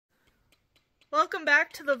Welcome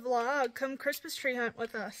back to the vlog. Come Christmas tree hunt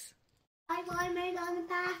with us. I made on the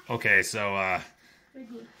back. Okay, so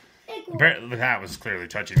the hat was clearly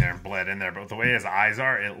touching there and bled in there, but the way his eyes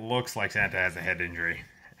are, it looks like Santa has a head injury.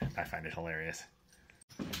 I find it hilarious.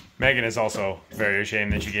 Megan is also very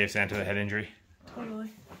ashamed that she gave Santa the head injury. Totally.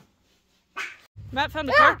 Matt found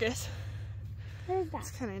a carcass. What is that?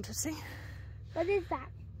 That's kind of interesting. What is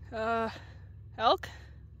that? Elk?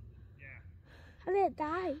 Yeah. How did it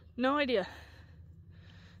die? No idea.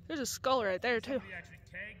 There's a skull right there too. Somebody actually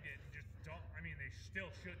tagged it and just don't, I mean, they still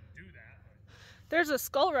shouldn't do that. There's a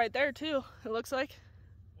skull right there too, it looks like.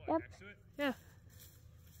 What, Yep. next to it? Yeah.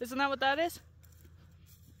 Isn't that what that is?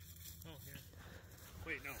 Oh, yeah.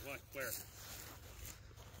 Wait, no, what? Where?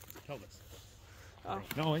 Tell us. Oh.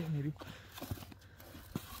 No, wait, maybe.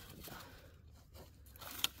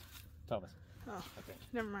 Tell us. Oh, okay.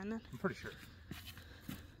 Never mind then. I'm pretty sure.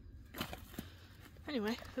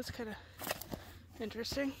 Anyway, that's kind of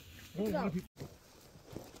interesting.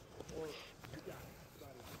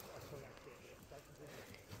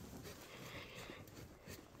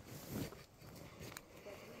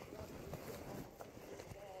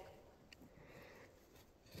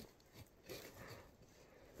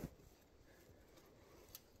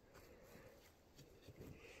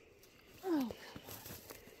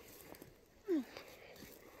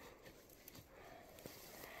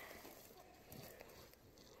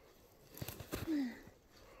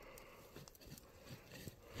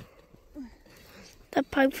 The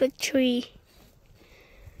perfect tree.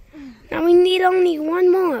 Now we need only one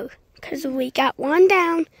more, because we got one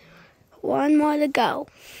down, one more to go.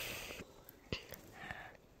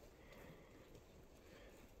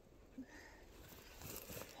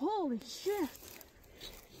 Holy shit.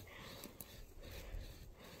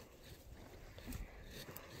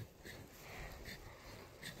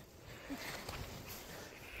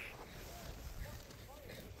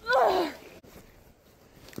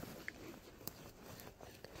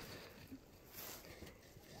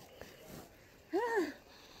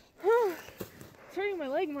 It's hurting my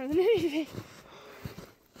leg more than anything.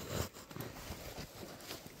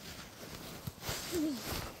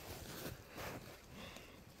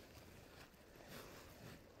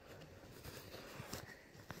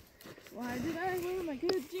 Why did I wear my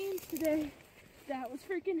good jeans today? That was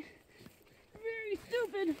freaking very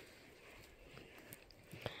stupid.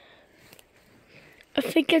 I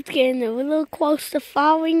think it's getting a little close to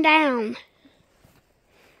falling down.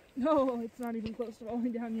 No, it's not even close to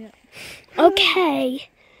falling down yet. Okay.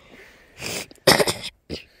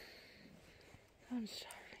 I'm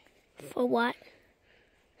sorry. For what?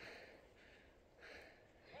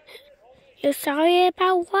 You're sorry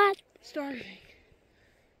about what? Starving.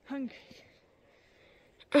 Hungry.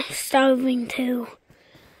 I'm starving too.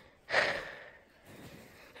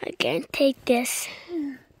 I can't take this.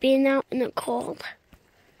 Being out in the cold.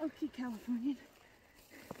 Okay, Californian.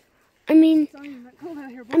 I mean, It's not even that cold out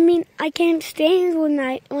here, I can't stand when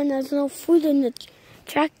there's no food in the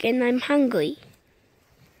truck and I'm hungry.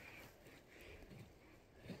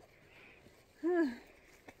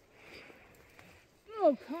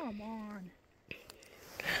 Oh, come on.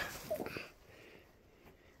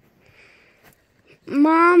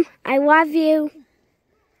 Mom, I love you.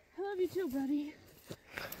 I love you too, buddy.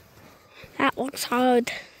 That looks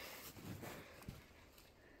hard.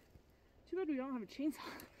 Too bad we don't have a chainsaw.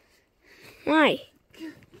 Why?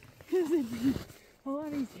 Because it'd be a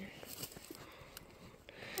lot easier.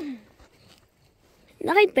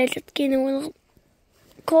 I bet it's getting a little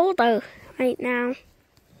colder right now.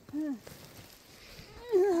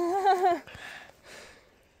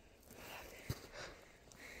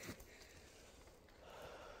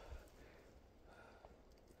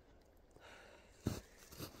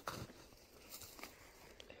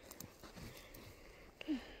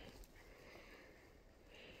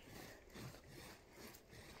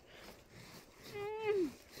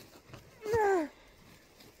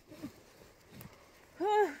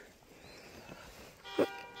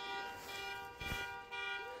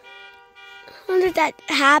 How did that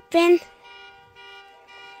happen?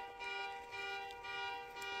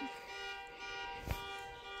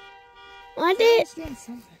 What did?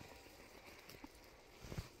 Something.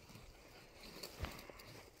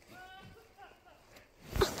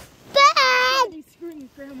 Dad! Daddy's screwing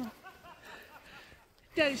with Grandma.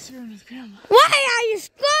 Daddy's screwing with Grandma. Why are you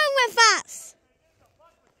screwing with us?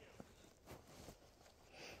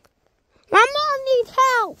 My mom needs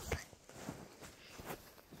help.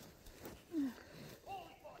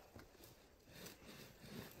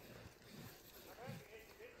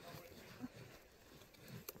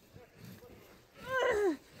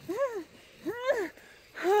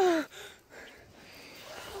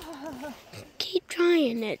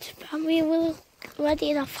 and it's probably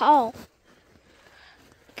ready to fall.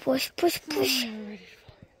 Push, push, push.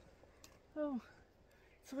 Oh,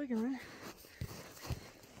 it's wiggling.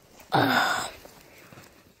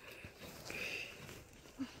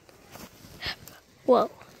 Whoa.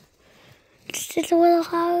 It's just a little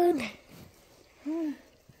hard.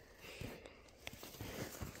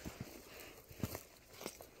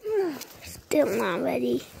 Still not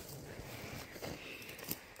ready.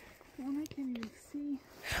 Well, I can't even see.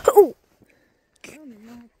 Oh! Oh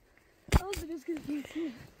no. Oh, but it's gonna can't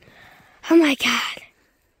see. Oh my god.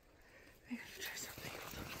 I gotta try something.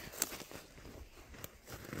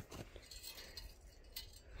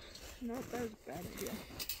 Nope, that was a bad idea.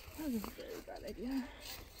 That was a very bad idea.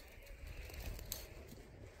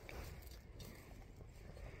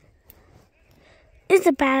 It's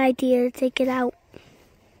a bad idea to take it out.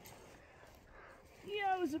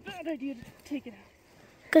 Yeah, it was a bad idea to take it out.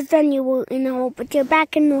 Because then you were in the hole, but you're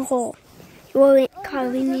back in the hole. You weren't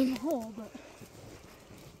carving in in. the hole, but...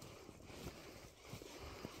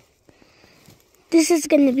 This is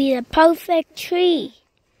going to be the perfect tree.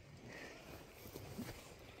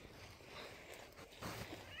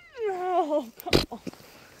 No, come on.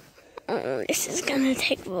 Oh, this is going to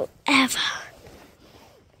take forever.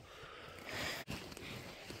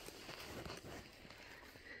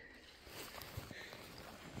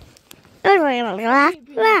 La la la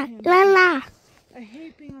la la. I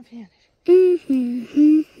hate being left-handed.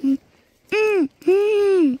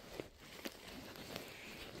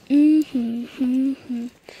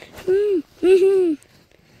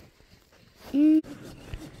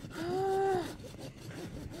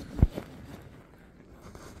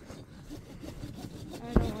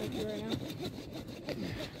 I don't like you right now.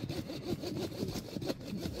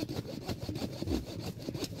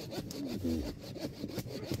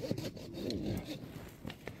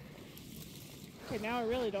 Okay, now I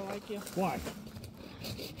really don't like you. Why?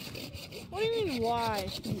 What do you mean, why?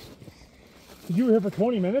 You were here for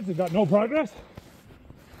 20 minutes and got no progress?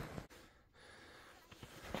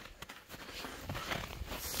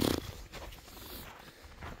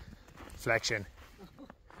 Flexion.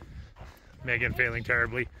 Megan failing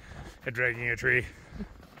terribly at dragging a tree.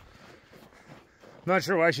 Not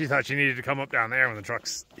sure why she thought she needed to come up down there when the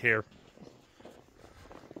truck's here.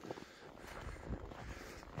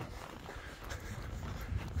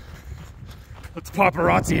 Let's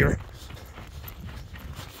paparazzi her.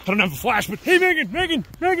 I don't have a flash, but hey, Megan, Megan,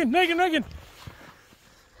 Megan, Megan, Megan.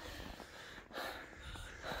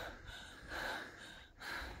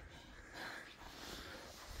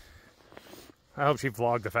 I hope she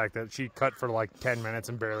vlogged the fact that she cut for like 10 minutes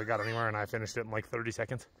and barely got anywhere, and I finished it in like 30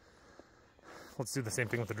 seconds. Let's do the same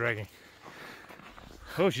thing with the dragging.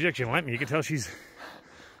 Oh, she's actually went me. You can tell she's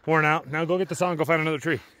worn out. Now go get the saw and go find another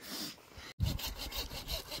tree.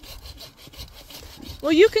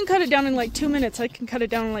 Well, you can cut it down in like 2 minutes. I can cut it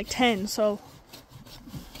down in like 10, so.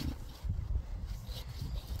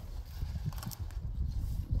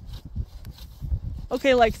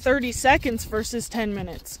 Okay, like 30 seconds versus 10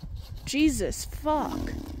 minutes. Jesus, fuck.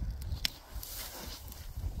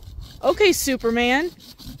 Okay, Superman.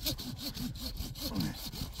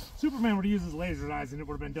 Superman would have used his laser eyes and it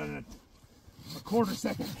would have been done in a quarter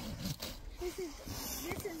second. This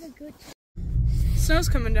is a good. Snow's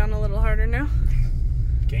coming down a little harder now.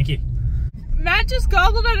 Kinky. Matt just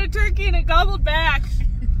gobbled at a turkey and it gobbled back.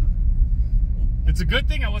 It's a good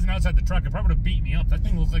thing I wasn't outside the truck. It probably would have beat me up. That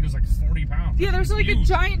thing looked like it was like 40 pounds. Yeah, there's like a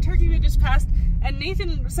giant turkey we just passed, and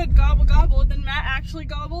Nathan said gobble gobble, then Matt actually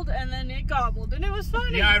gobbled, and then it gobbled, and it was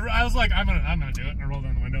funny. Yeah, I was like, I'm gonna do it, and I rolled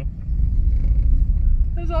down the window.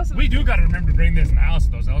 That was awesome. We do got to remember to bring this in the house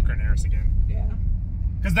with those elk are near us again. Yeah.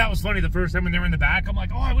 Because that was funny the first time when they were in the back. I'm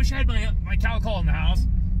like, oh, I wish I had my cow call in the house.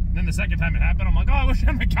 And then the second time it happened, I'm like, oh, I wish I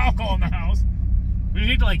had my cow call in the house. We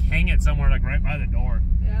need to like hang it somewhere like right by the door.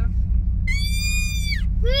 Yeah.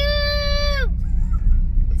 Woo!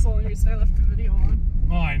 That's the only reason I left the video on.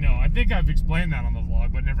 Oh, I know. I think I've explained that on the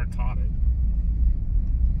vlog, but never caught it.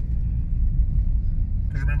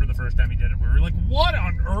 Because remember the first time he did it, we were like, what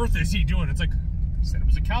on earth is he doing? It's like, he said it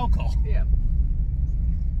was a cow call. Yeah.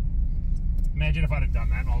 Imagine if I'd have done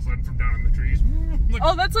that and all of a sudden from down in the trees. Like,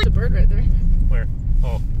 Oh, that's like a bird right there. where?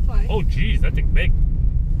 Oh. Flying. Oh, geez, that thing's big.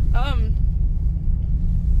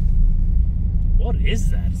 What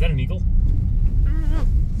is that? Is that an eagle? I don't know.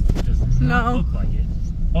 It does not No. look like it.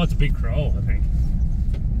 Oh, it's a big crow, I think.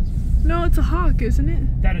 No, it's a hawk, isn't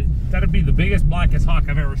it? That'd be the biggest, blackest hawk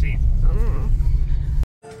I've ever seen. I don't know.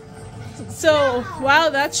 So, wow,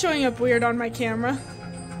 that's showing up weird on my camera.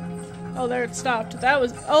 Oh, there it stopped. That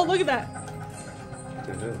was, oh, look at that.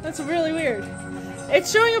 That's really weird.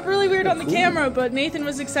 It's showing up really weird on the camera, but Nathan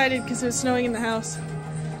was excited because it was snowing in the house.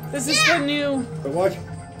 This is the new But watch,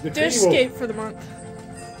 the tree dishscape for the month.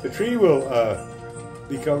 The tree will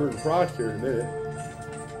be covered in frost here in a minute.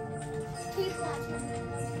 Keep watching.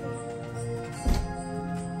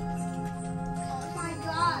 Oh my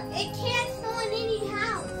god, it can't snow in any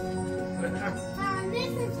house.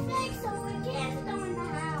 This is fake, so it can't snow in the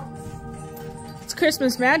house. It's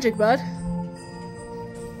Christmas magic, bud. I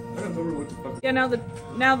don't know what the fuck. Yeah,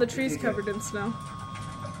 now the tree's covered in snow.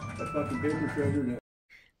 That fucking paper shredder and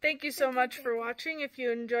Thank you so much for watching. If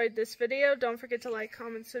you enjoyed this video, don't forget to like,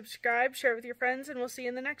 comment, subscribe, share it with your friends, and we'll see you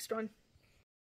in the next one.